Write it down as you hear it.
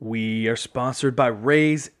We are sponsored by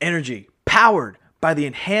Raise Energy, powered by the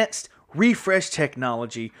enhanced refresh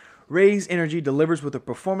technology. Raise Energy delivers with a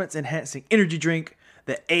performance-enhancing energy drink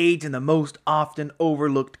that aids in the most often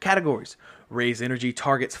overlooked categories. Raise Energy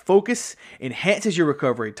targets focus, enhances your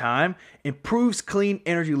recovery time, improves clean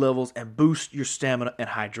energy levels, and boosts your stamina and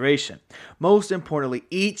hydration. Most importantly,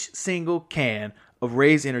 each single can of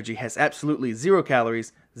Raise Energy has absolutely 0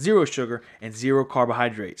 calories, 0 sugar, and 0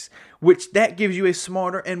 carbohydrates, which that gives you a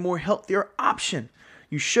smarter and more healthier option.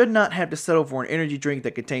 You should not have to settle for an energy drink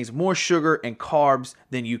that contains more sugar and carbs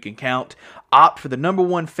than you can count. Opt for the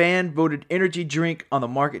 #1 fan-voted energy drink on the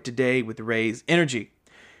market today with Raise Energy.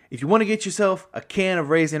 If you want to get yourself a can of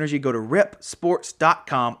Raise Energy, go to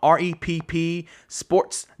repsports.com, REPP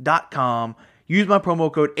sports.com. Use my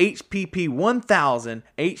promo code HPP1000,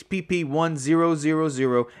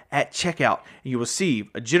 HPP1000 at checkout, and you will receive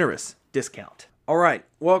a generous discount. All right,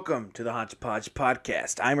 welcome to the Hodgepodge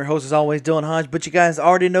Podcast. I'm your host, as always, Dylan Hodge, but you guys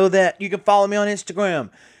already know that. You can follow me on Instagram,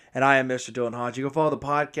 and I am Mr. Dylan Hodge. You can follow the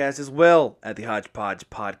podcast as well at the Hodgepodge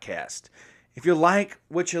Podcast. If you like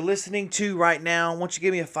what you're listening to right now, why don't you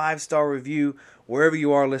give me a 5-star review wherever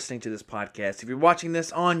you are listening to this podcast. If you're watching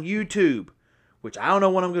this on YouTube, which I don't know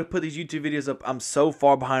when I'm going to put these YouTube videos up. I'm so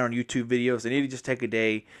far behind on YouTube videos. I need to just take a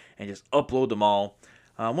day and just upload them all.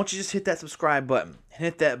 Why don't you just hit that subscribe button and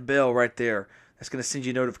hit that bell right there. That's going to send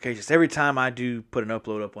you notifications every time I do put an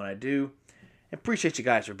upload up when I do. And appreciate you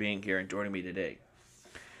guys for being here and joining me today.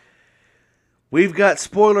 We've got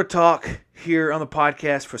spoiler talk here on the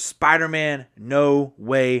podcast for Spider-Man No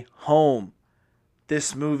Way Home.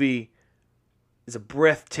 This movie is a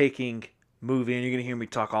breathtaking movie, and you're going to hear me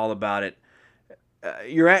talk all about it.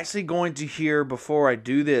 You're actually going to hear, before I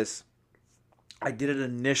do this, I did an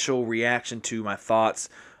initial reaction to my thoughts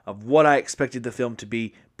of what I expected the film to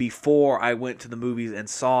be before I went to the movies and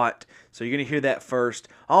saw it. So you're going to hear that first.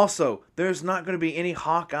 Also, there's not going to be any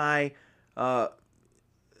Hawkeye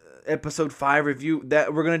episode 5 review.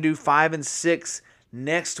 That we're going to do 5 and 6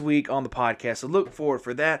 next week on the podcast. So look forward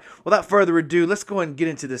for that. Without further ado, let's go ahead and get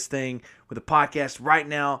into this thing with the podcast right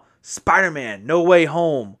now. Spider-Man No Way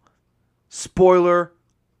Home. Spoiler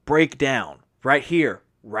breakdown right here,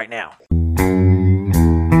 right now.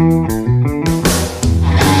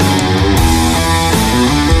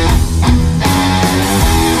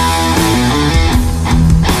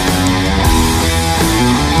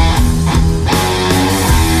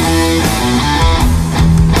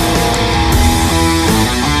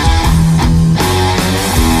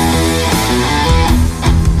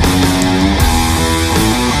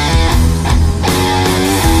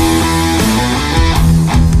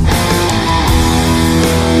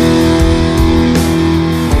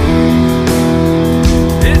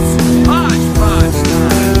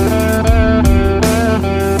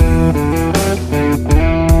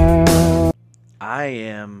 I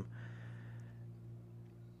am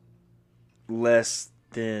less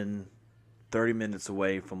than 30 minutes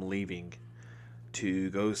away from leaving to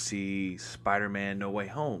go see Spider-Man No Way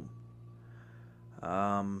Home.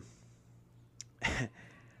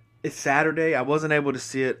 It's Saturday. I wasn't able to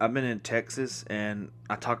see it. I've been in Texas, and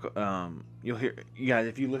I talk. You'll hear, you guys,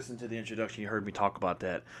 if you listen to the introduction, you heard me talk about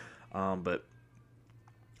that. But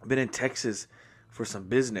I've been in Texas for some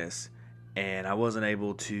business, and I wasn't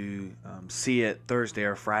able to see it Thursday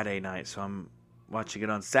or Friday night, so I'm watching it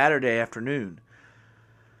on Saturday afternoon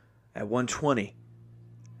at 1:20.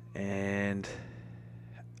 And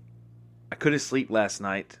I couldn't sleep last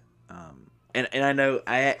night. And I know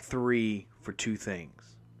I act 3 for 2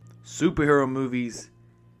 things: superhero movies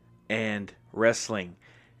and wrestling.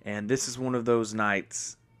 And this is one of those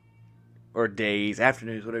nights or days,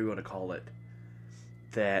 afternoons, whatever you want to call it,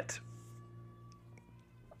 that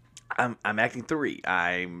I'm acting 3.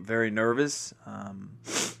 I'm very nervous.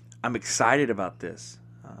 I'm excited about this.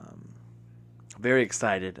 Very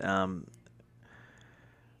excited.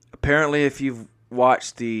 Apparently, if you've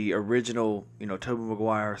watched the original, Tobey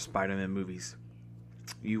Maguire Spider-Man movies,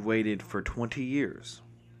 you waited for 20 years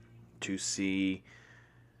to see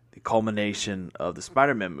the culmination of the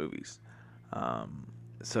Spider-Man movies.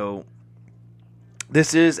 So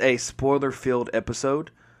this is a spoiler-filled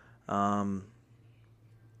episode. You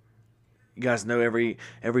guys know every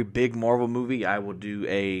big Marvel movie, I will do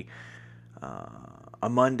a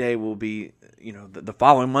Monday will be, the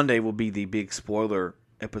following Monday will be the big spoiler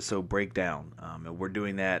episode breakdown. And we're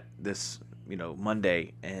doing that this,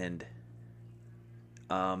 Monday. And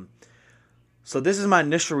so this is my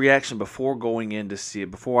initial reaction before going in to see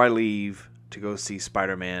it, before I leave to go see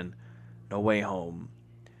Spider-Man No Way Home.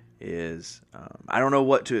 Is I don't know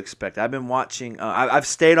what to expect. I've been watching. I've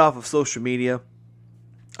stayed off of social media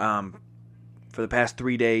for the past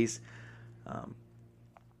 3 days.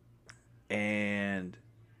 And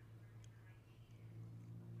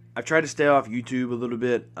I've tried to stay off YouTube a little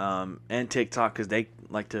bit and TikTok because they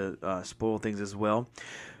like to spoil things as well.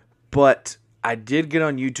 But I did get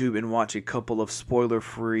on YouTube and watch a couple of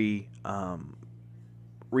spoiler-free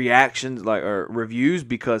reactions or reviews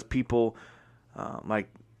because people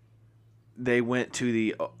they went to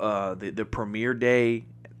the premiere day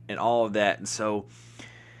and all of that, and so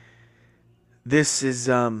this is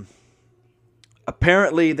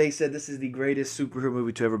apparently they said this is the greatest superhero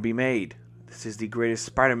movie to ever be made. This is the greatest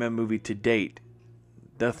Spider-Man movie to date.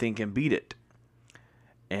 Nothing can beat it,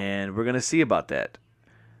 and we're gonna see about that.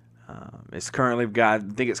 I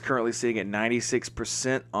think it's currently sitting at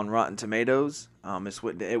 96% on Rotten Tomatoes.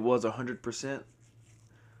 It was 100%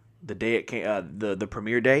 the day it came, the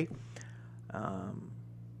premiere day.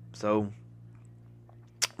 So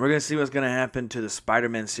we're gonna see what's gonna happen to the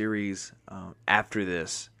Spider-Man series after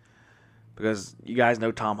this, because you guys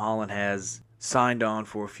know Tom Holland has signed on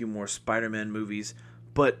for a few more Spider-Man movies.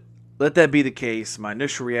 But let that be the case. My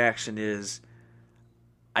initial reaction is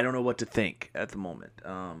I don't know what to think at the moment.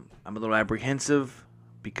 I'm a little apprehensive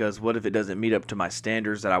because what if it doesn't meet up to my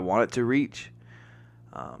standards that I want it to reach?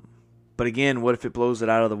 But again, what if it blows it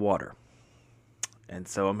out of the water? And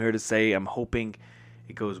so I'm here to say I'm hoping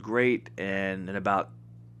it goes great. And in about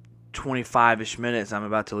 25-ish minutes, I'm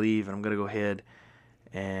about to leave, and I'm going to go ahead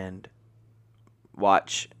and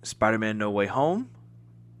watch Spider-Man No Way Home.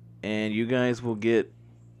 And you guys will get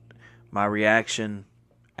my reaction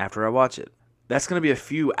after I watch it. That's going to be a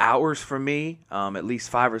few hours for me, at least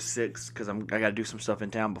 5 or 6, because I got to do some stuff in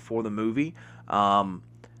town before the movie. But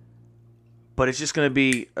it's just going to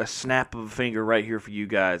be a snap of a finger right here for you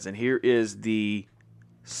guys. And here is the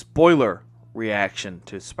spoiler reaction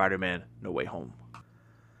to Spider-Man No Way Home.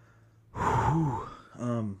 I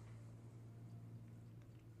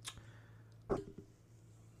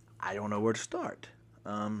don't know where to start.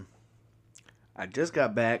 I just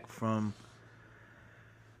got back from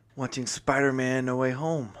watching Spider-Man No Way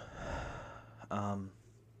Home.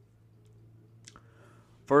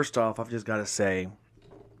 First off, I've just got to say,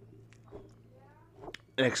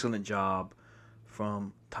 excellent job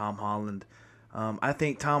from Tom Holland. I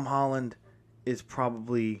think Tom Holland is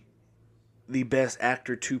probably the best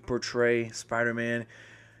actor to portray Spider-Man.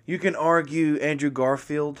 You can argue Andrew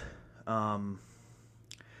Garfield, but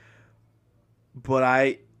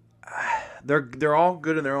they're all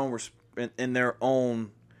good in their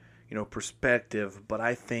own perspective. But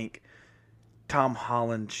I think Tom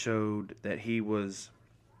Holland showed that he was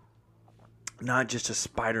not just a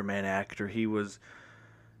Spider-Man actor; he was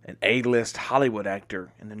an A-list Hollywood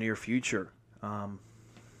actor in the near future.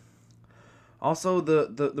 Also,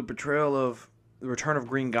 the portrayal of the Return of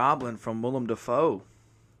Green Goblin from Willem Dafoe.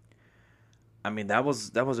 I mean, that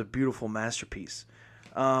was a beautiful masterpiece.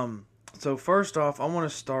 So first off, I want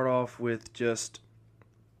to start off with just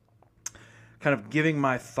kind of giving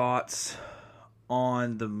my thoughts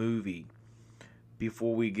on the movie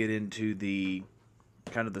before we get into the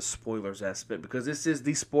kind of the spoilers aspect, because this is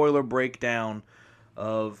the spoiler breakdown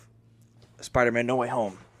of Spider-Man No Way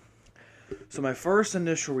Home. So my first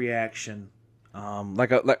initial reaction,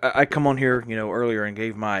 I come on here, earlier and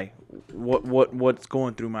gave my what's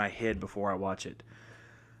going through my head before I watch it.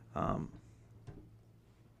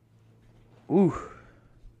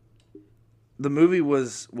 The movie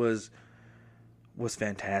was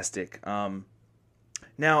fantastic.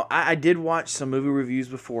 Now I did watch some movie reviews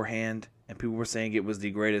beforehand, and people were saying it was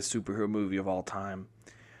the greatest superhero movie of all time.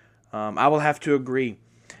 I will have to agree.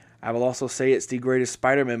 I will also say it's the greatest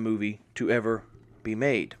Spider-Man movie to ever be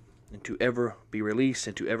made, and to ever be released,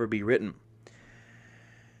 and to ever be written.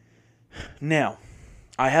 Now,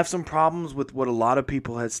 I have some problems with what a lot of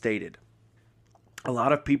people have stated. A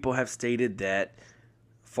lot of people have stated that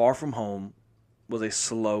Far From Home was a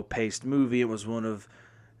slow-paced movie. It was one of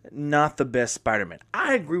not the best Spider-Man.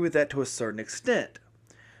 I agree with that to a certain extent.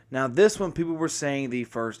 Now, this one, people were saying the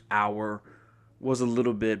first hour was a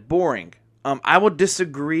little bit boring. I will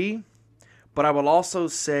disagree, but I will also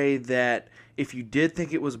say that if you did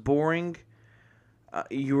think it was boring,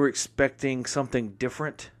 you were expecting something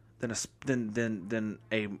different than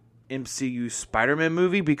a MCU Spider-Man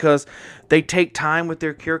movie, because they take time with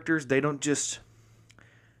their characters. They don't just,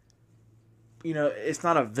 it's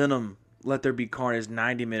not a Venom Let There Be Carnage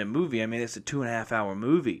 90-minute movie. I mean, it's a 2.5-hour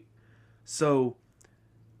movie. So,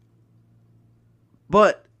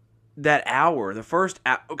 but that hour, let's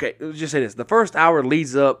just say this. The first hour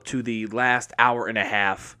leads up to the last hour and a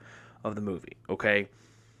half of the movie, okay?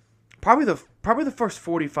 Probably the first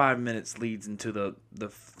 45 minutes leads into the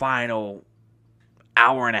final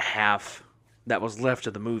hour and a half that was left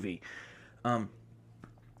of the movie.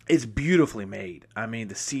 It's beautifully made. I mean,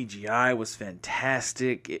 the CGI was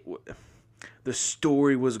fantastic. The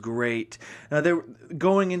story was great. Now,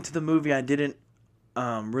 going into the movie, I didn't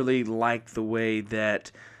really like the way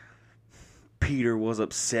that Peter was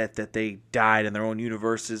upset that they died in their own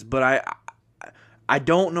universes. But I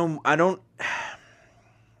don't know. I don't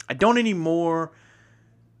anymore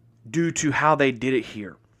due to how they did it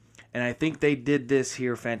here. And I think they did this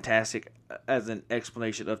here fantastic as an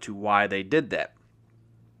explanation of to why they did that.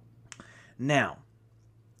 Now,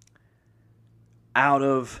 out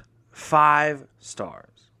of 5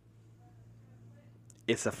 stars,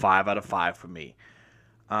 it's a 5 out of 5 for me.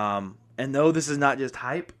 And though this is not just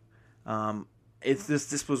hype,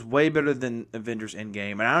 this was way better than Avengers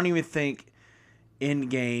Endgame. And I don't even think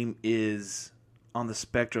Endgame is on the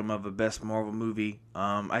spectrum of a best Marvel movie.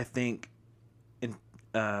 I think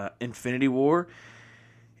Infinity War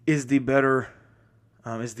is the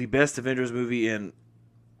best Avengers movie in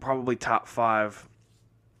probably top 5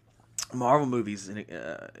 Marvel movies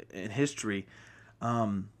in history.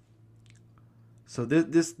 So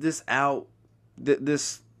this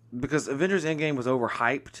because Avengers Endgame was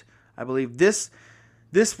overhyped, I believe this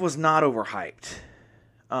was not overhyped.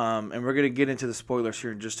 And we're gonna get into the spoilers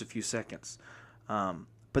here in just a few seconds.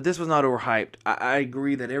 But this was not overhyped. I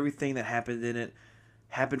agree that everything that happened in it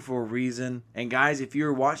happened for a reason. And guys, if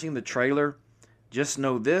you're watching the trailer, just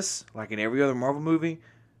know this: like in every other Marvel movie,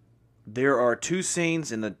 there are 2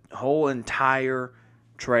 scenes in the whole entire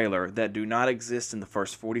trailer that do not exist in the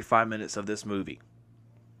first 45 minutes of this movie.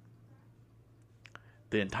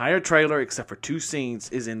 The entire trailer, except for 2 scenes,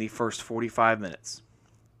 is in the first 45 minutes.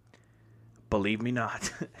 Believe me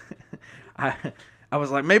not. I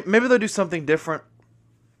was like, maybe they'll do something different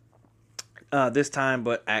this time,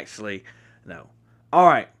 but actually, no. All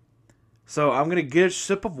right. So I'm going to get a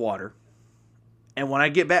sip of water. And when I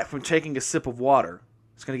get back from taking a sip of water,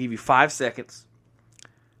 it's going to give you 5 seconds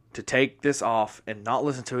to take this off and not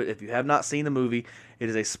listen to it. If you have not seen the movie, it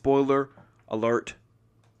is a spoiler alert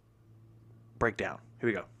breakdown. Here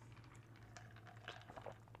we go.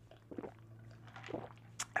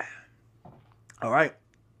 All right.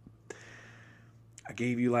 I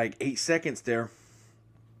gave you like 8 seconds there.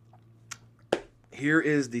 Here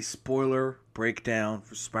is the spoiler breakdown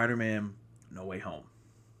for Spider-Man No Way Home.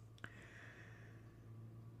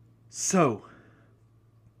 So,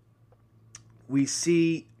 we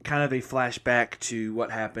see kind of a flashback to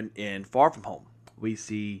what happened in Far From Home. We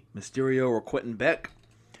see Mysterio or Quentin Beck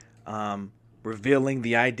revealing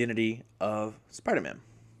the identity of Spider-Man.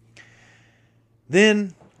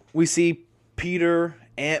 Then we see Peter,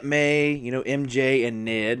 Aunt May, MJ, and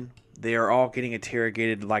Ned. They are all getting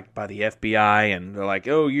interrogated like by the FBI, and they're like,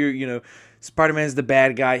 "Oh, Spider-Man's the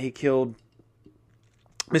bad guy. He killed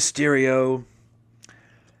Mysterio."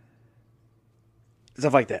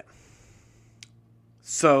 Stuff like that.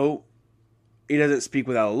 So he doesn't speak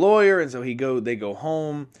without a lawyer, and so they go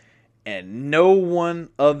home, and no one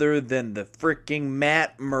other than the freaking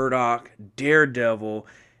Matt Murdock, Daredevil,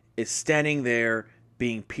 is standing there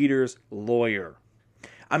being Peter's lawyer.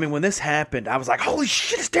 I mean, when this happened, I was like, "Holy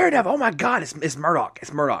shit, it's Daredevil! Oh my god, it's Murdock!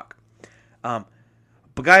 It's Murdock!" But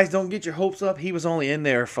guys, don't get your hopes up. He was only in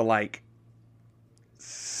there for like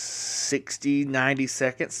 60, 90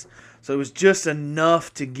 seconds. So it was just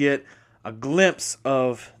enough to get a glimpse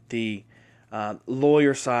of the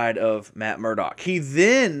lawyer side of Matt Murdock. He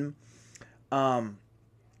then,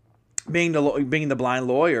 being the blind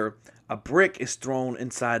lawyer, a brick is thrown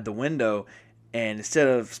inside the window, and instead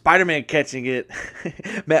of Spider-Man catching it,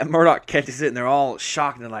 Matt Murdock catches it, and they're all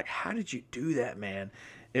shocked and they're like, "How did you do that, man?"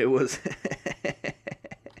 It was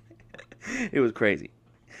it was crazy.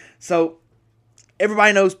 So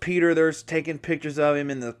everybody knows Peter. They're taking pictures of him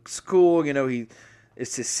in the school.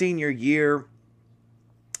 It's his senior year,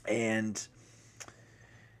 and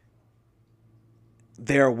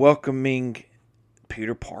they're welcoming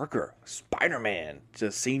Peter Parker, Spider-Man, to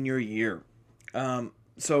senior year.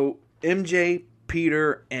 So MJ,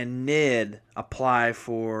 Peter, and Ned apply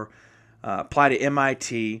to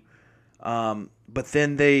MIT, but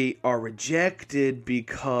then they are rejected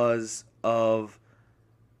because of.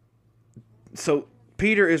 So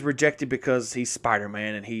Peter is rejected because he's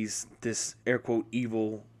Spider-Man and he's this air quote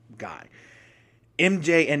evil guy.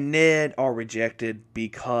 MJ and Ned are rejected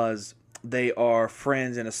because they are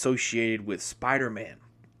friends and associated with Spider-Man.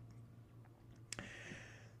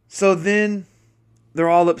 So then they're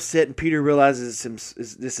all upset, and Peter realizes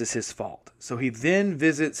this is his fault. So he then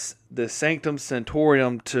visits the Sanctum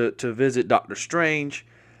Sanctorum to visit Doctor Strange.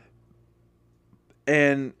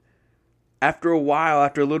 And after a while,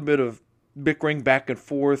 after a little bit of bickering back and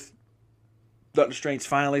forth, Doctor Strange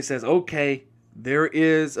finally says, okay, there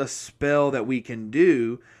is a spell that we can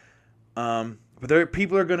do, but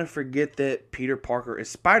people are going to forget that Peter Parker is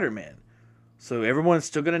Spider-Man. So everyone's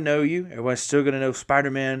still going to know you. Everyone's still going to know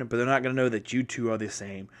Spider-Man, but they're not going to know that you two are the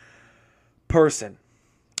same person.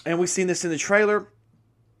 And we've seen this in the trailer,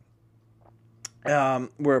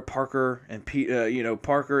 where Parker and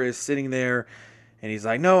Parker is sitting there, and he's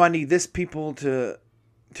like, "No, I need this people to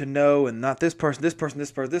know, and not this person. This person,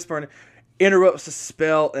 this person, this person." Interrupts the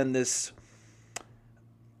spell, and it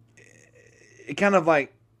kind of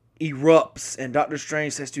like erupts, and Doctor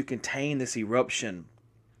Strange has to contain this eruption.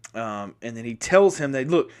 And then he tells him that,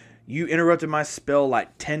 look, you interrupted my spell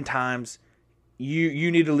like 10 times. You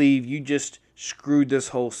need to leave. You just screwed this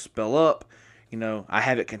whole spell up. I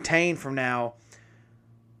have it contained from now.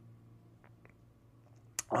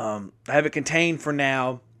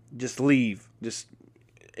 Just leave. Just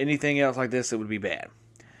anything else like this, it would be bad.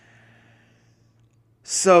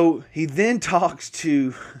 So he then talks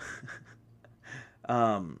to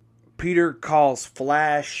Peter calls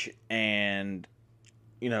Flash and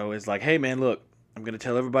is like, hey man, look, I'm going to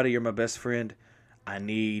tell everybody you're my best friend. I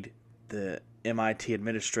need the MIT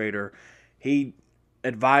administrator. He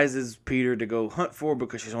advises Peter to go hunt for her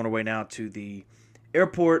because she's on her way now to the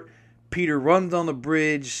airport. Peter runs on the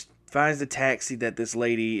bridge, finds the taxi that this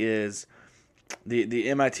lady is, the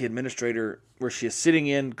MIT administrator, where she is sitting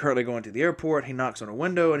in, currently going to the airport. He knocks on her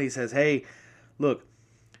window and he says, hey, look,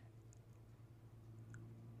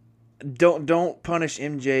 don't punish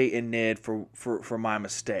MJ and Ned for my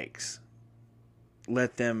mistakes.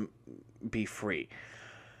 Let them be free.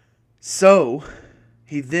 So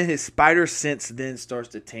his spider sense then starts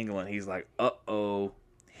to tingle, and he's like, uh-oh,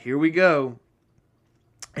 here we go.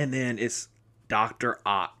 And then it's Dr.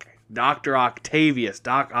 Ock. Dr. Octavius.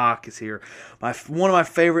 Doc Ock is here. One of my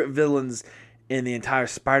favorite villains in the entire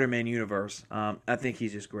Spider-Man universe. I think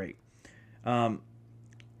he's just great. So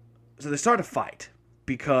they start to fight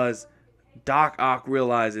because Doc Ock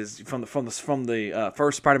realizes from the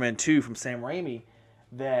first Spider-Man 2 from Sam Raimi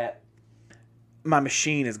that my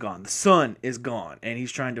machine is gone. The sun is gone, and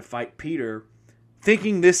he's trying to fight Peter,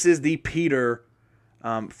 thinking this is the Peter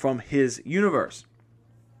from his universe.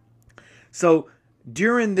 So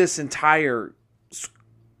during this entire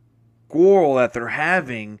squirrel that they're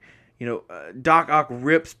having, Doc Ock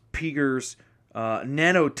rips Peter's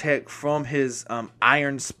nanotech from his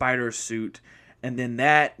Iron Spider suit, and then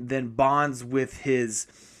that bonds with his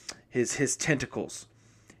tentacles,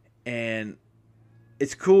 and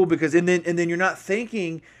it's cool because and then you're not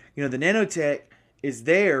thinking, the nanotech is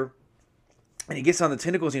there, and he gets on the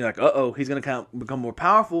tentacles, and you're like, uh-oh, he's gonna kind of become more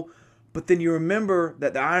powerful. But then you remember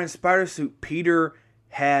that the Iron Spider suit, Peter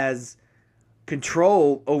has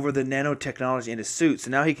control over the nanotechnology in his suit, so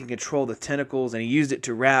now he can control the tentacles, and he used it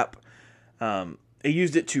to wrap a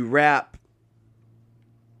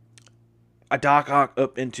Doc Ock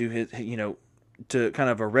up into his, to kind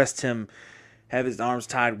of arrest him, have his arms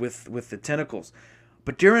tied with the tentacles.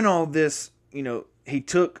 But during all this, he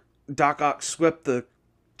took Doc Ock, swept the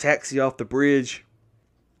taxi off the bridge,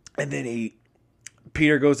 and then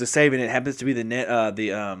Peter goes to save it. And it happens to be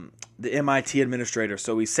the MIT administrator,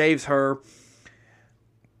 so he saves her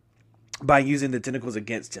by using the tentacles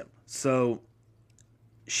against him. So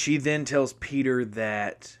she then tells Peter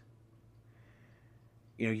that,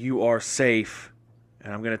 you are safe,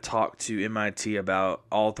 and I'm going to talk to MIT about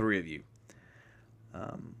all three of you.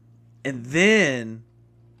 And then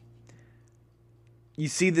you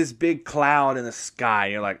see this big cloud in the sky.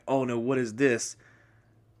 You're like, oh no, what is this?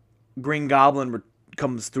 Green Goblin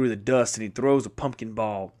comes through the dust, and he throws a pumpkin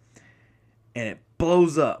ball, and it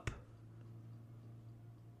blows up.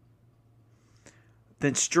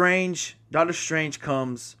 Then Doctor Strange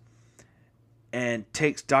comes and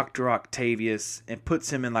takes Dr. Octavius and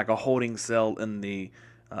puts him in like a holding cell in the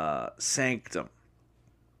Sanctum,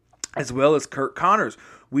 as well as Kirk Connors.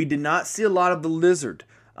 We did not see a lot of the Lizard.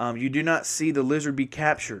 You do not see the Lizard be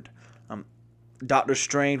captured. Doctor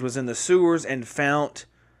Strange was in the sewers and found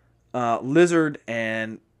Lizard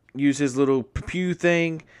and used his little pew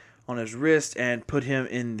thing on his wrist and put him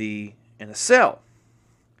in a cell.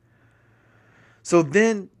 So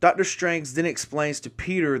then Doctor Strange then explains to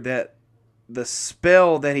Peter that the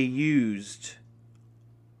spell that he used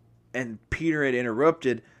and Peter had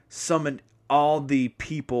interrupted summoned all the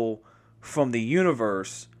people from the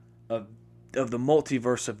universe of the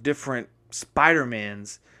multiverse of different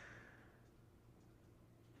Spider-Mans.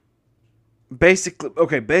 Basically,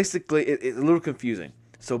 it's a little confusing.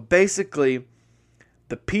 So basically,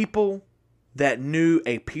 the people that knew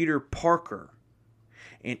a Peter Parker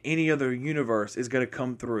in any other universe is going to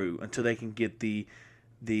come through until they can get the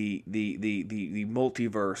the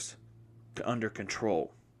multiverse under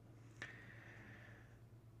control.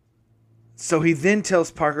 So he then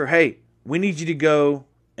tells Parker, hey, we need you to go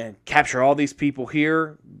and capture all these people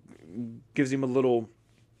here. Gives him a little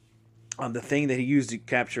the thing that he used to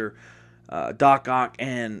capture Doc Ock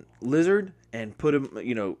and Lizard, and put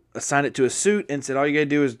him, assign it to a suit, and said all you gotta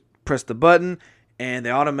do is press the button and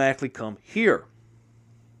they automatically come here.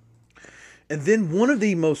 And then one of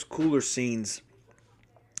the most cooler scenes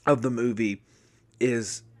of the movie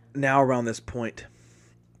is now around this point.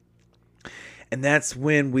 And that's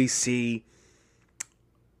when we see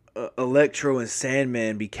Electro and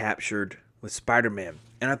Sandman be captured with Spider-Man.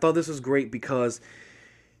 And I thought this was great because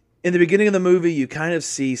in the beginning of the movie, you kind of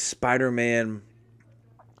see Spider-Man.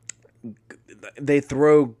 They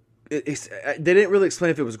didn't really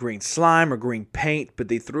explain if it was green slime or green paint, but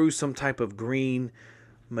they threw some type of green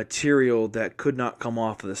material that could not come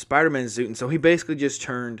off of the Spider-Man suit. And so he basically just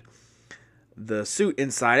turned the suit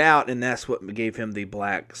inside out, and that's what gave him the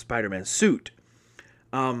black Spider-Man suit.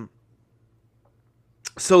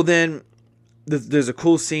 So then there's a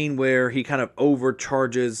cool scene where he kind of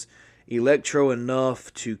overcharges Electro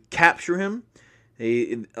enough to capture him.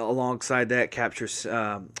 He, alongside that, captures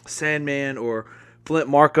Sandman, or Flint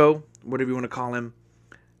Marko, whatever you want to call him,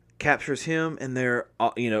 captures him, and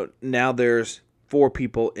now there's 4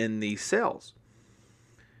 people in these cells.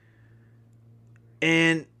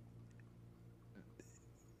 And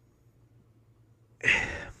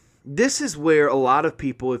this is where a lot of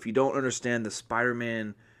people, if you don't understand the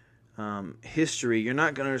Spider-Man history, you're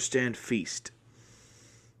not going to understand Feast.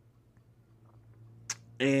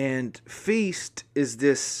 And Feast is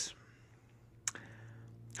this,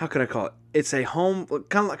 how can I call it? It's a home,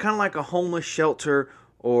 kind of like a homeless shelter,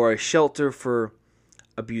 or a shelter for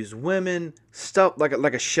abused women, stuff like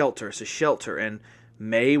a shelter. It's a shelter, and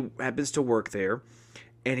May happens to work there,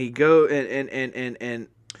 and and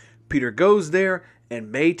Peter goes there,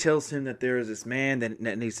 and May tells him that there is this man that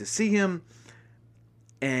needs to see him,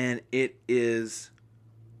 and it is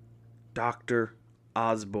Dr.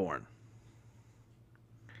 Osborn.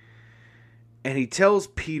 And he tells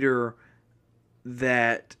Peter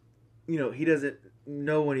that, he doesn't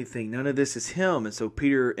know anything. None of this is him. And so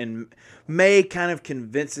Peter and May kind of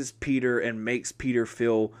convinces Peter and makes Peter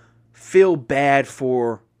feel bad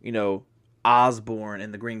for, Osborn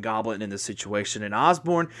and the Green Goblin in this situation. And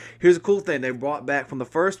Osborn, here's a cool thing. They brought back from the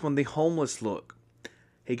first one the homeless look.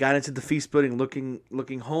 He got into the feast building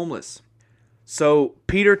looking homeless. So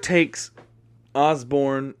Peter takes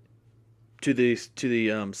Osborn to the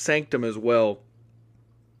sanctum as well,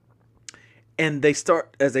 and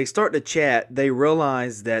as they start to chat, they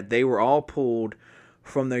realize that they were all pulled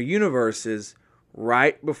from their universes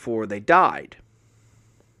right before they died.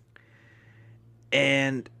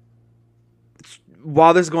 And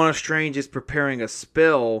while this is going on, Strange is preparing a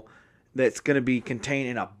spell that's going to be contained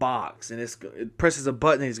in a box, and it presses a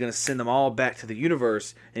button, and he's going to send them all back to the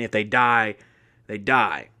universe, and if they die, they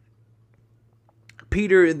die.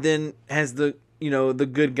 Peter then has the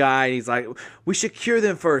good guy. He's like, we should cure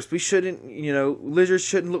them first. We shouldn't, lizards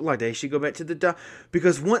shouldn't look like that. They should go back to the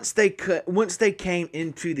because once they came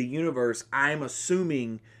into the universe, I'm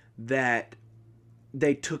assuming that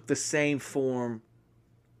they took the same form.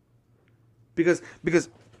 Because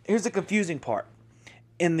here's the confusing part.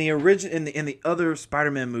 In the other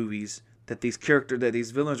Spider-Man movies that these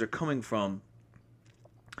villains are coming from,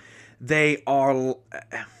 they are.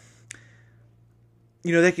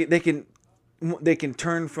 They can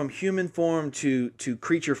turn from human form to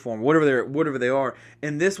creature form, whatever they are.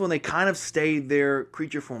 In this one, they kind of stayed their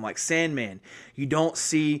creature form, like Sandman. You don't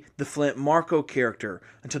see the Flint Marko character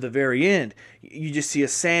until the very end. You just see a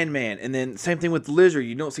Sandman, and then same thing with the Lizard.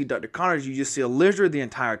 You don't see Dr. Connors. You just see a Lizard the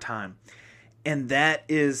entire time, and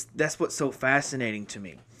that's what's so fascinating to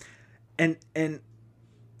me. And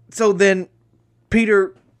so then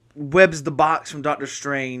Peter webs the box from Doctor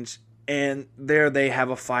Strange. And there they have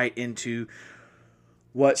a fight into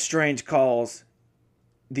what Strange calls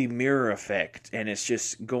the mirror effect. And it's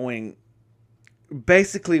just going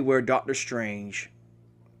basically where Doctor Strange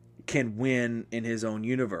can win in his own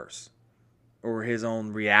universe. Or his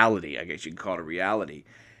own reality. I guess you could call it a reality.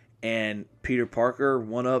 And Peter Parker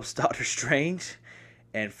one-ups Doctor Strange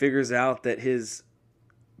and figures out that his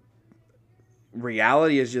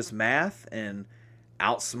reality is just math, and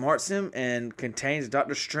outsmarts him and contains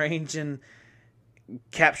Doctor Strange and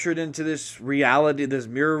captured into this reality, this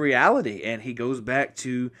mirror reality, and he goes back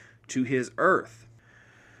to his Earth.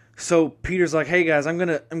 So Peter's like, "Hey guys, I'm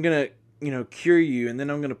gonna cure you, and then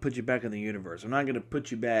I'm gonna put you back in the universe. I'm not gonna put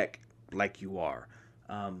you back like you are."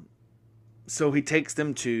 So he takes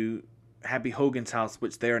them to Happy Hogan's house,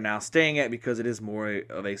 which they are now staying at because it is more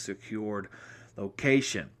of a secured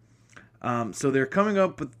location. So they're coming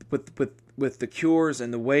up with the cures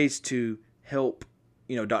and the ways to help,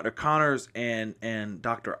 Dr. Connors and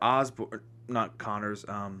Dr. Osborn, not Connors,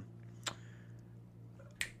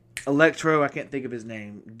 Electro, I can't think of his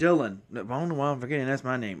name, Dylan. I don't know why I'm forgetting that's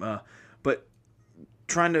my name. But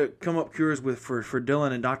trying to come up cures for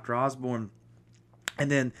Dylan and Dr. Osborn,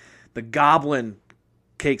 and then the Goblin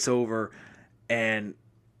takes over and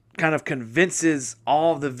kind of convinces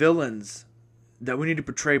all of the villains that we need to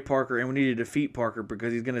portray Parker and we need to defeat Parker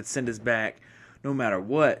because he's going to send us back no matter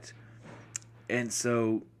what. And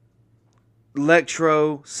so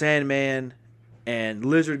Electro, Sandman, and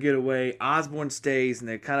Lizard get away. Osborn stays, and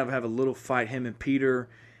they kind of have a little fight, him and Peter,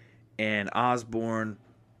 and Osborn,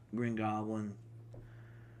 Green Goblin,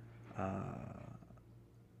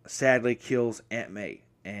 sadly kills Aunt May.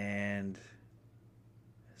 And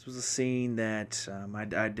this was a scene that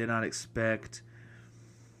I did not expect.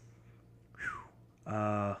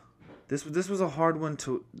 This was a hard one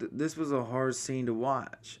to. This was a hard scene to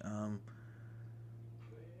watch.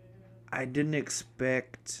 I didn't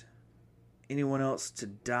expect anyone else to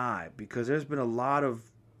die because there's been a lot of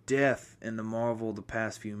death in the Marvel the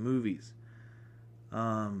past few movies.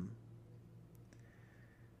 But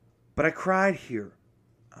I cried here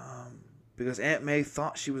because Aunt May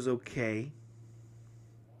thought she was okay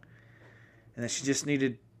and that she just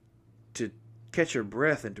needed to catch her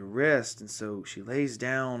breath and to rest, and so she lays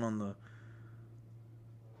down on the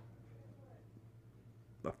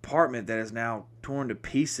apartment that is now torn to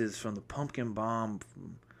pieces from the pumpkin bomb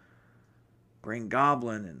from Green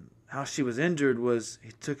Goblin. And how she was injured was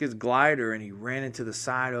he took his glider and he ran into the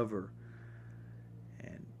side of her,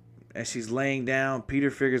 and as she's laying down, Peter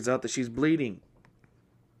figures out that she's bleeding,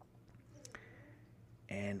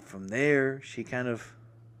 and from there she kind of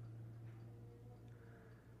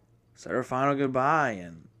said her final goodbye,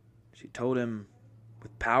 and she told him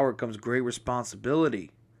with power comes great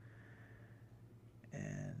responsibility.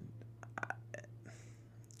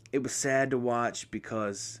 It was sad to watch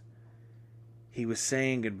because he was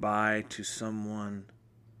saying goodbye to someone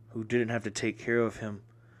who didn't have to take care of him,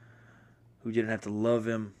 who didn't have to love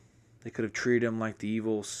him. They could have treated him like the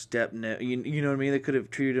evil you know what I mean? They could have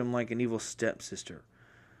treated him like an evil stepsister.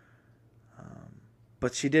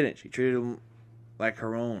 But she didn't. She treated him like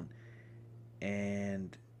her own.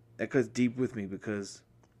 And that goes deep with me because,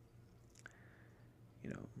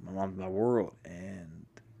 my mom's my world. And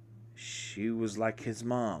she was like his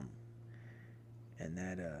mom, and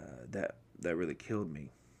that really killed me.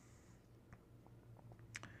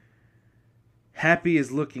 Happy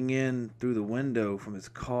is looking in through the window from his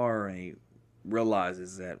car, and he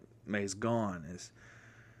realizes that May's gone. As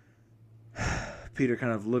Peter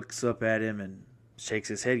kind of looks up at him and shakes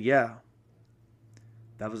his head. Yeah,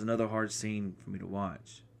 that was another hard scene for me to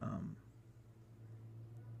watch.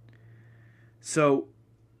 So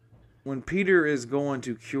when Peter is going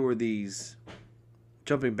to cure these,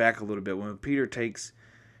 jumping back a little bit, when Peter takes,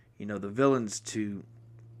 the villains to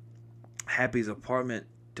Happy's apartment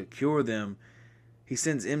to cure them, he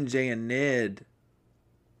sends MJ and Ned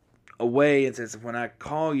away and says, when I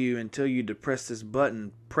call you and tell you to press this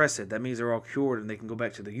button, press it. That means they're all cured and they can go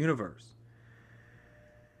back to the universe.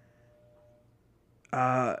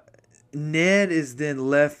 Ned is then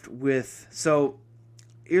left with... So,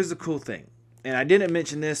 here's the cool thing. And I didn't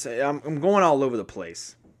mention this. I'm going all over the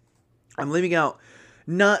place. I'm leaving out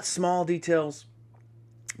not small details,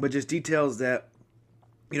 but just details that,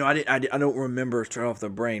 I don't remember straight off the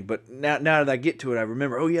brain. But now that I get to it, I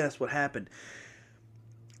remember, oh, yeah, that's what happened.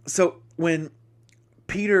 So when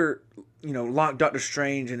Peter, locked Doctor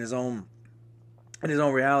Strange in his own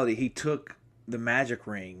reality, he took the magic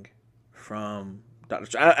ring from Doctor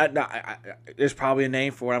Strange. There's probably a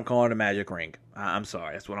name for it. I'm calling it a magic ring. I'm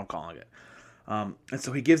sorry. That's what I'm calling it. And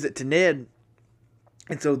so he gives it to Ned.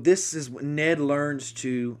 And so this is when Ned learns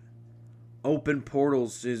to open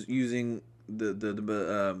portals is using the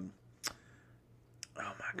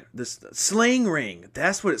this sling ring.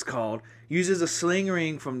 That's what it's called. Uses a sling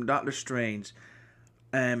ring from Doctor Strange.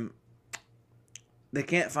 They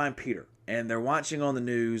can't find Peter. And they're watching on the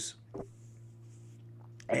news.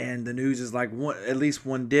 And the news is like at least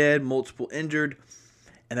one dead, multiple injured.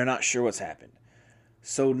 And they're not sure what's happened.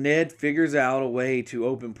 So Ned figures out a way to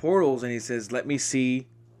open portals, and he says, let me see,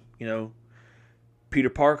 Peter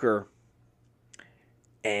Parker.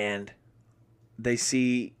 And they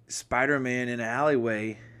see Spider-Man in an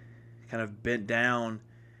alleyway, kind of bent down,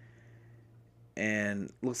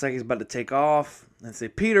 and looks like he's about to take off, and say,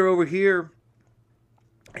 Peter, over here.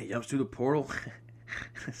 And he jumps through the portal,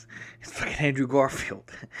 it's fucking Andrew Garfield.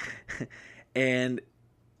 And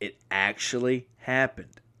it actually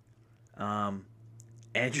happened.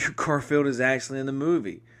 Andrew Garfield is actually in the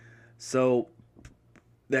movie. So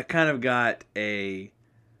that kind of got a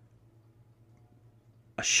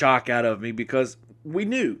shock out of me because we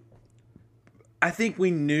knew. I think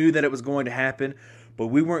we knew that it was going to happen, but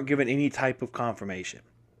we weren't given any type of confirmation.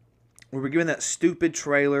 We were given that stupid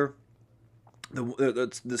trailer,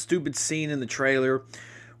 the stupid scene in the trailer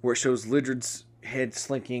where it shows Lizard's head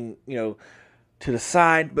slinking, to the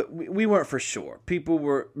side, but we weren't for sure. People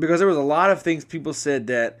were, because there was a lot of things people said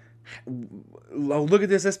that, oh, look at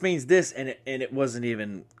this means this, and it wasn't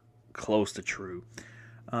even close to true.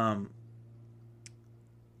 And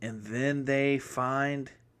then they find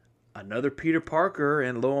another Peter Parker,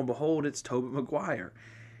 and lo and behold, it's Tobey Maguire.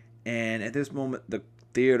 And at this moment, the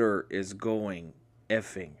theater is going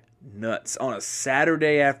effing nuts. On a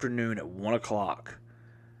Saturday afternoon at 1 o'clock,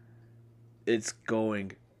 it's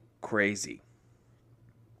going crazy.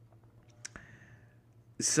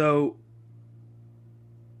 So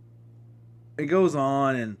it goes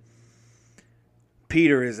on, and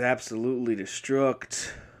Peter is absolutely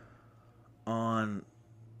distraught on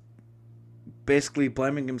basically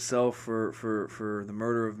blaming himself for the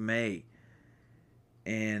murder of May.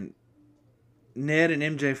 And Ned and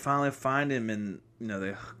MJ finally find him, and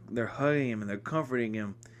they're hugging him and they're comforting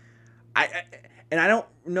him. I don't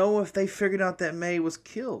know if they figured out that May was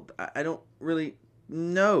killed. I don't really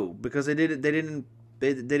know, because they didn't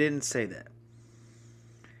say that.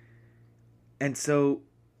 And so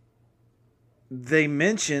they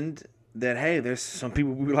mentioned that, hey, there's some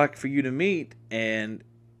people we would like for you to meet, and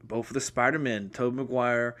both of the Spider-Men, Tobey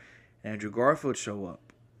Maguire and Andrew Garfield, show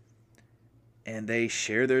up. And they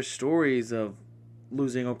share their stories of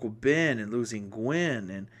losing Uncle Ben and losing Gwen,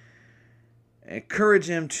 and encourage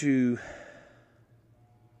him to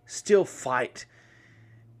still fight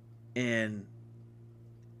in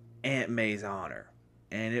Aunt May's honor.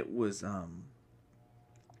 And it was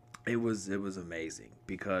amazing,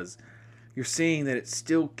 because you're seeing that it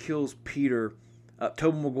still kills Peter,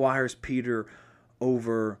 Tobey Maguire's Peter,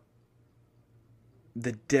 over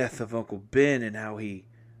the death of Uncle Ben and how he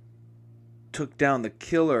took down the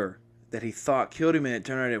killer that he thought killed him, and it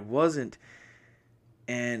turned out it wasn't.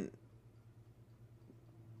 And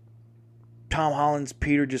Tom Holland's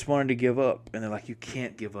Peter just wanted to give up, and they're like, you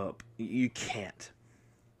can't give up. You can't.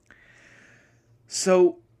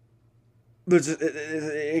 So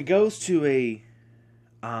it goes to a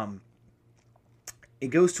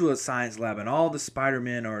science lab, and all the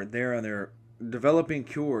Spider-Men are there, and they're developing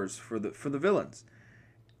cures for the villains.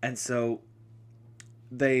 And so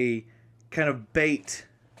they kind of bait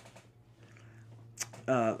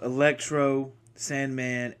Electro,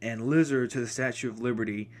 Sandman, and Lizard to the Statue of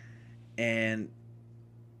Liberty, and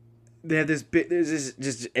they have there's this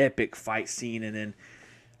just epic fight scene, and then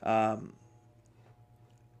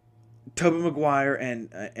Tobey Maguire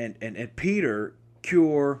and Peter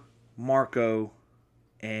cure Marco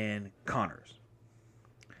and Connors.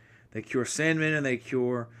 They cure Sandman and they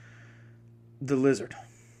cure the Lizard.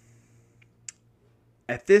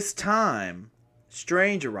 At this time,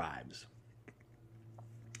 Strange arrives,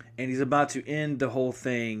 and he's about to end the whole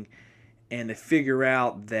thing, and they figures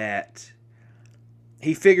out that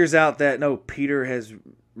no, Peter has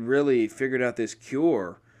really figured out this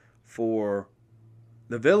cure for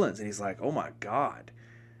the villains, and he's like, oh my God,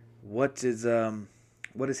 what is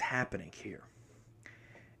happening here?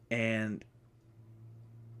 And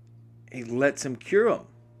he lets him cure him,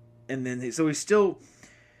 and then he's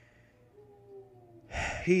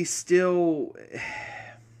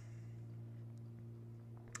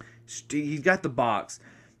got the box.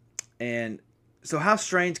 And so how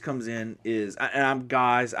Strange comes in is,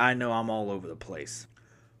 I know I'm all over the place.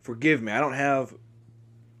 Forgive me. I don't have,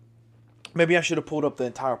 maybe I should have pulled up the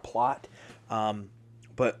entire plot,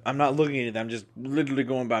 but I'm not looking at it. I'm just literally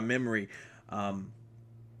going by memory.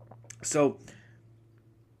 So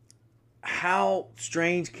how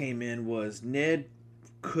Strange came in was Ned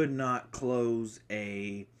could not close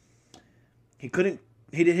he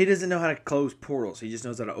doesn't know how to close portals. He just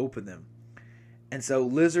knows how to open them. And so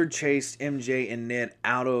Lizard chased MJ and Ned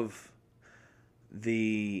out of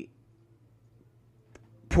the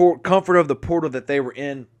comfort of the portal that they were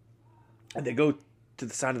in, and they go to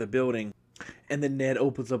the side of the building, and then Ned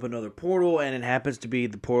opens up another portal, and it happens to be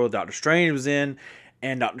the portal Doctor Strange was in,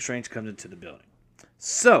 and Doctor Strange comes into the building.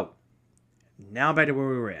 So now back to where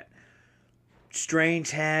we were at.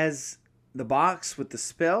 Strange has the box with the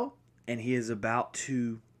spell, and he is about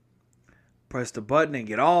to press the button and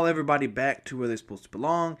get everybody back to where they're supposed to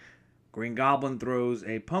belong. Green Goblin throws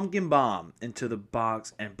a pumpkin bomb into the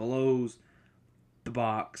box and blows the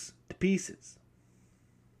box to pieces.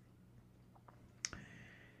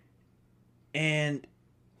 And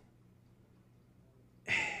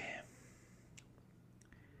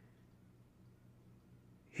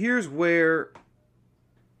here's where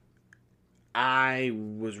I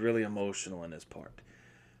was really emotional in this part.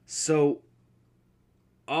 So,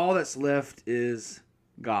 all that's left is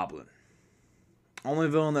Goblin. Only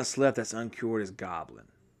villain that's left that's uncured is Goblin.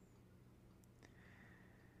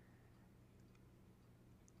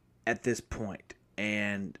 At this point.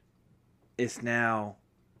 And it's now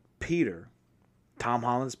Peter, Tom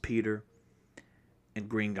Holland's Peter, and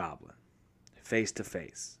Green Goblin, face to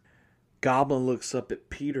face. Goblin looks up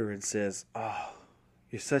at Peter and says, "Oh,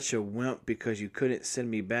 you're such a wimp because you couldn't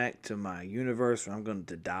send me back to my universe where I'm going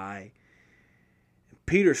to die." And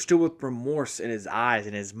Peter, still with remorse in his eyes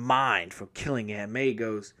and his mind for killing Aunt May,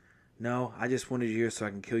 goes, "No, I just wanted you here so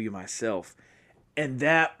I can kill you myself." And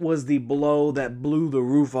that was the blow that blew the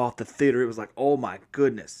roof off the theater. It was like, oh my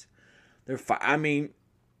goodness.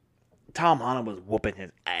 Tom Holland was whooping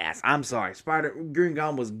his ass. I'm sorry. Green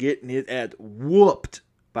Goblin was getting his ass whooped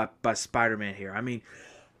by Spider-Man here. I mean,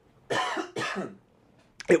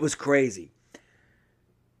 it was crazy.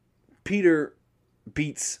 Peter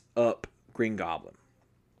beats up Green Goblin.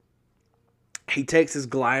 He takes his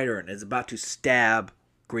glider and is about to stab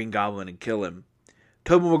Green Goblin and kill him.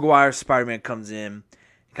 Tobey Maguire's Spider-Man comes in and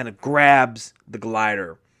kind of grabs the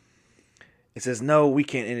glider. It says, "No, we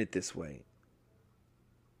can't end it this way."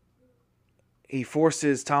 He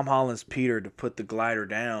forces Tom Holland's Peter to put the glider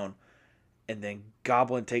down, and then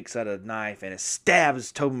Goblin takes out a knife and it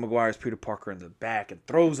stabs Tobey Maguire's Peter Parker in the back and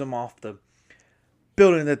throws him off the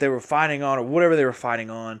building that they were fighting on, or whatever they were fighting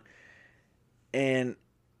on. And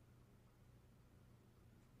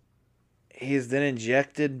he is then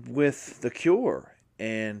injected with the cure.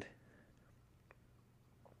 And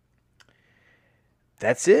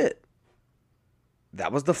that's it.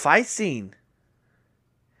 That was the fight scene.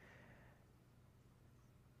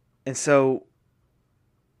 And so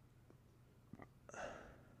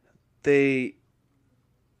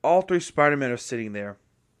all three Spider-Men are sitting there.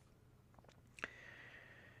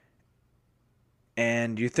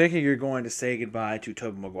 And you're thinking you're going to say goodbye to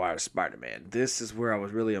Tobey Maguire's Spider-Man. This is where I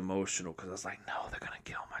was really emotional, because I was like, no, they're going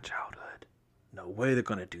to kill my childhood. No way they're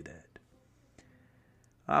going to do that.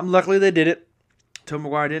 Luckily they did it. Tobey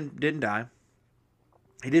Maguire didn't die.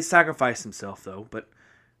 He did sacrifice himself, though, but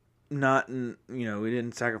not in, he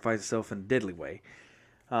didn't sacrifice himself in a deadly way.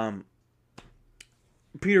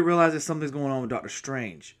 Peter realizes something's going on with Doctor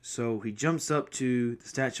Strange. So he jumps up to the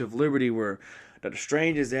Statue of Liberty where Doctor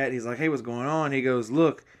Strange is at. He's like, "Hey, what's going on?" He goes,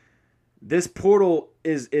 "Look, this portal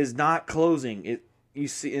is not closing." You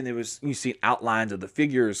see outlines of the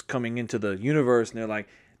figures coming into the universe, and they're like,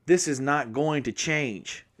 "This is not going to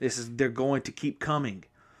change. They're going to keep coming."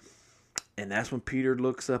 And that's when Peter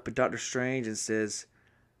looks up at Doctor Strange and says,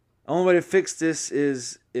 "The only way to fix this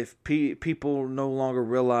is if people no longer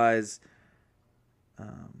realize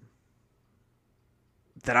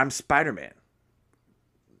that I'm Spider-Man.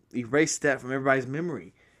 Erase that from everybody's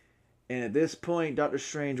memory." And at this point, Doctor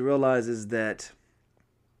Strange realizes that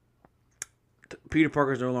Peter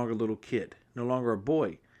Parker is no longer a little kid, no longer a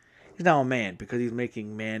boy. He's now a man because he's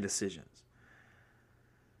making man decisions.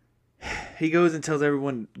 He goes and tells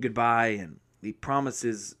everyone goodbye, and he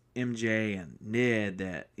promises MJ and Ned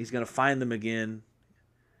that he's going to find them again.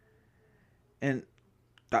 And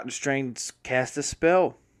Doctor Strange casts a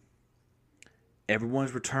spell.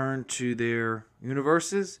 Everyone's returned to their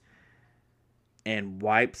universes and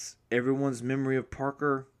wipes everyone's memory of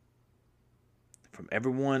Parker from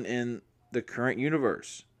everyone in the current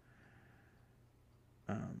universe,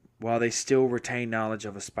 while they still retain knowledge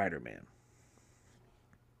of a Spider-Man.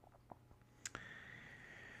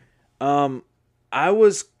 I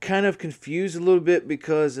was kind of confused a little bit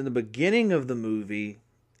because in the beginning of the movie,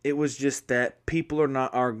 it was just that people are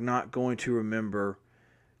not going to remember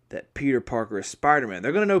that Peter Parker is Spider-Man.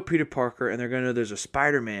 They're going to know Peter Parker and they're going to know there's a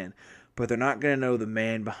Spider-Man, but they're not going to know the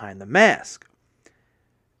man behind the mask.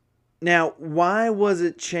 Now, why was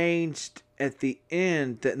it changed at the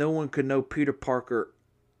end that no one could know Peter Parker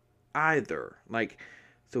either?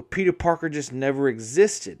 So Peter Parker just never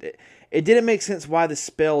existed. It didn't make sense why the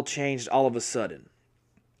spell changed all of a sudden.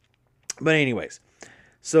 But anyways,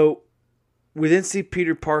 so we then see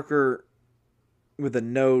Peter Parker with a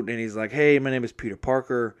note, and he's like, "Hey, my name is Peter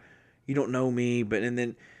Parker. You don't know me," and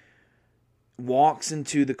then walks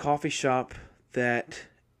into the coffee shop that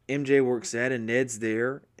MJ works at, and Ned's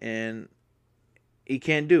there, and he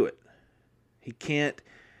can't do it. He can't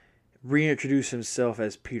reintroduce himself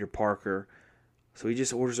as Peter Parker. So he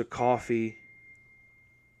just orders a coffee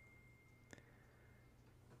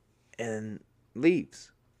and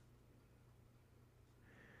leaves.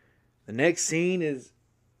 The next scene is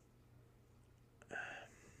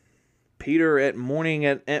Peter at mourning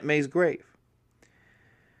at Aunt May's grave.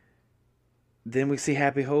 Then we see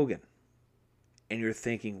Happy Hogan. And you're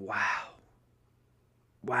thinking, wow.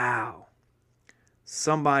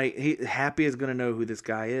 Happy is going to know who this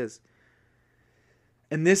guy is.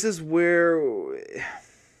 And this is where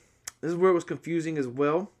it was confusing as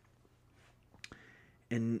well.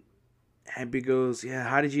 And Happy goes, yeah,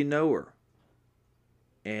 how did you know her?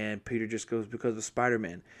 And Peter just goes, because of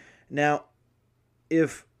Spider-Man. Now,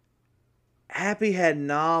 if Happy had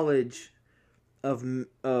knowledge of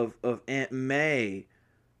Aunt May,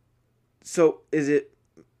 so is it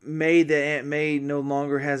made that Aunt May no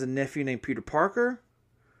longer has a nephew named Peter Parker?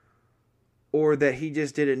 Or that he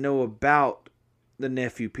just didn't know about the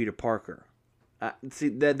nephew Peter Parker? See,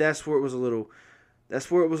 that's where it was a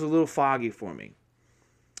little foggy for me.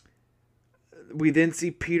 We then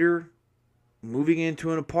see Peter moving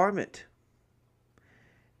into an apartment.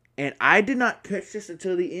 And I did not catch this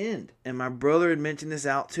until the end. And my brother had mentioned this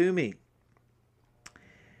out to me.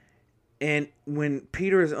 And when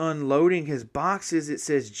Peter is unloading his boxes, it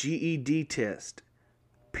says GED test.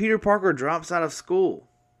 Peter Parker drops out of school.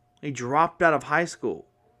 He dropped out of high school.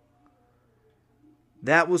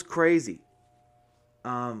 That was crazy.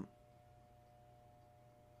 It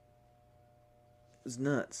was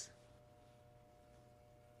nuts.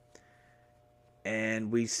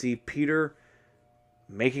 And we see Peter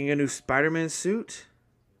making a new Spider-Man suit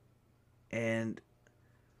and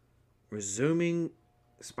resuming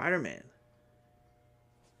Spider-Man.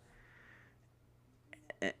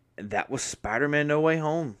 And that was Spider-Man No Way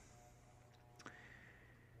Home.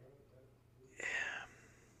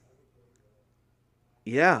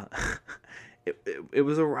 Yeah. It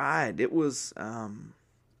was a ride. It was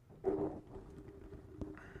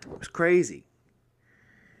crazy.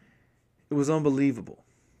 It was unbelievable.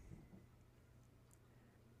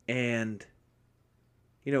 And,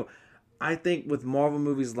 I think with Marvel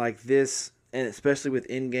movies like this, and especially with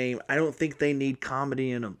Endgame, I don't think they need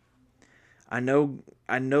comedy in them. I know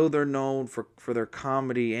they're known for their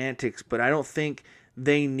comedy antics, but I don't think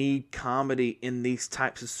they need comedy in these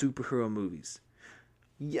types of superhero movies.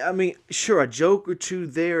 Yeah, I mean, sure, a joke or two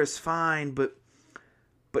there is fine, but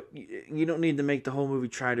you don't need to make the whole movie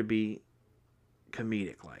try to be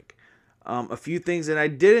comedic. Like, a few things that I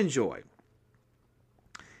did enjoy.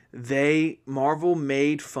 Marvel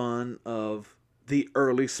made fun of the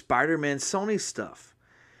early Spider-Man Sony stuff.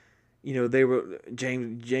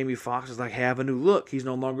 Jamie Foxx was like, have a new look. He's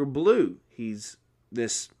no longer blue. He's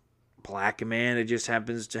this black man that just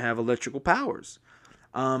happens to have electrical powers.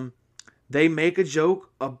 They make a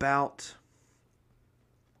joke about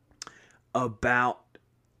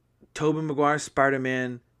Tobey Maguire's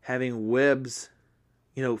Spider-Man having webs,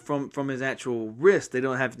 from his actual wrist. They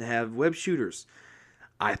don't have to have web shooters.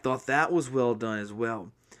 I thought that was well done as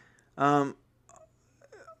well. All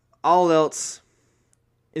else,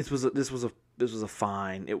 this was a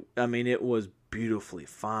fine. It was beautifully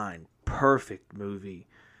fine, perfect movie.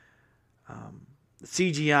 The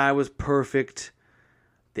CGI was perfect.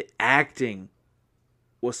 The acting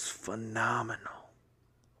was phenomenal.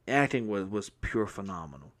 Acting was pure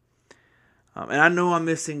phenomenal. And I know I'm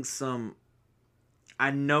missing some. Oh,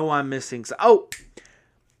 I know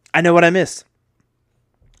what I missed.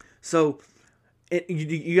 So,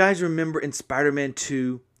 you guys remember in Spider-Man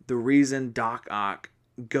 2, the reason Doc Ock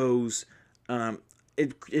goes,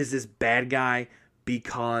 it is this bad guy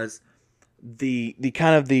because the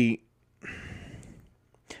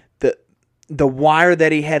wire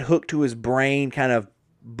that he had hooked to his brain kind of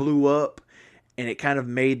blew up, and it kind of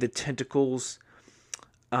made the tentacles.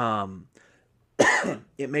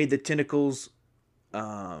 It made the tentacles.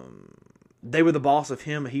 They were the boss of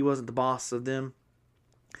him. He wasn't the boss of them.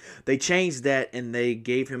 They changed that and they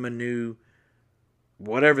gave him a new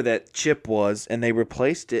whatever that chip was, and they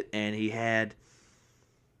replaced it, and he had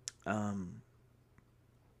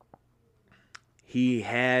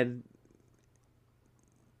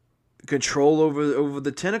control over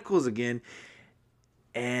the tentacles again.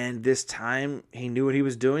 And this time he knew what he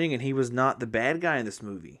was doing, and he was not the bad guy in this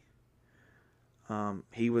movie.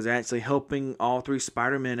 He was actually helping all three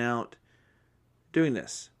Spider-Men out doing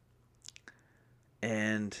this.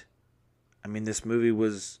 And this movie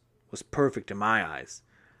was perfect in my eyes.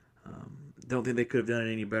 Don't think they could have done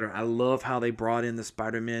it any better. I love how they brought in the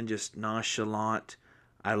Spider-Man just nonchalant.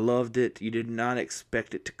 I loved it. You did not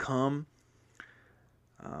expect it to come.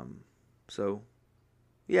 So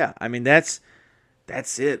yeah, I mean, that's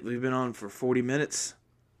it. We've been on for 40 minutes.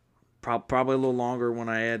 Probably a little longer when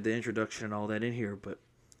I add the introduction and all that in here. But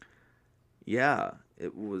yeah,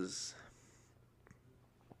 it's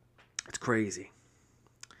crazy.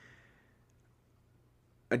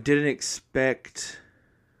 I didn't expect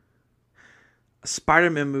a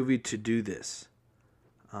Spider-Man movie to do this,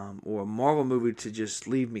 or a Marvel movie to just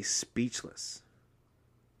leave me speechless.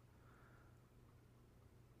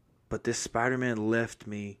 But this Spider-Man left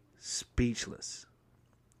me speechless.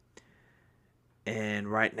 And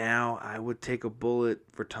right now, I would take a bullet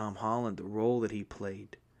for Tom Holland, the role that he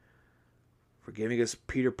played. For giving us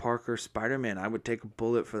Peter Parker Spider-Man, I would take a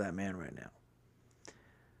bullet for that man right now.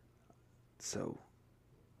 So,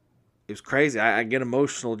 it was crazy. I get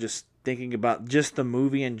emotional just thinking about just the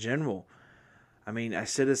movie in general. I mean, I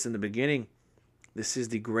said this in the beginning. This is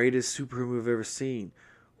the greatest superhero movie I've ever seen.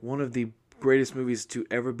 One of the greatest movies to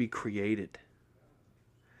ever be created.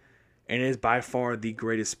 And it is by far the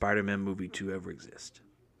greatest Spider-Man movie to ever exist.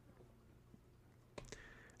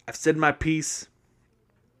 I've said my piece.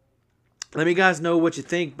 Let me guys know what you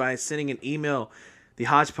think by sending an email,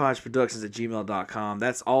 thehodgepodgeproductions@gmail.com.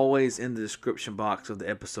 That's always in the description box of the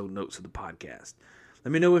episode notes of the podcast.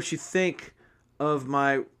 Let me know what you think of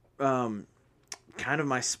my kind of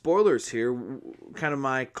my spoilers here, kind of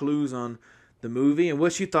my clues on the movie and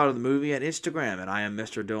what you thought of the movie at Instagram. And I am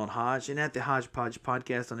Mr. Dylan Hodge and at the Hodgepodge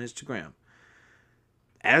Podcast on Instagram.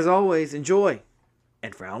 As always, enjoy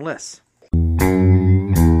and frown less.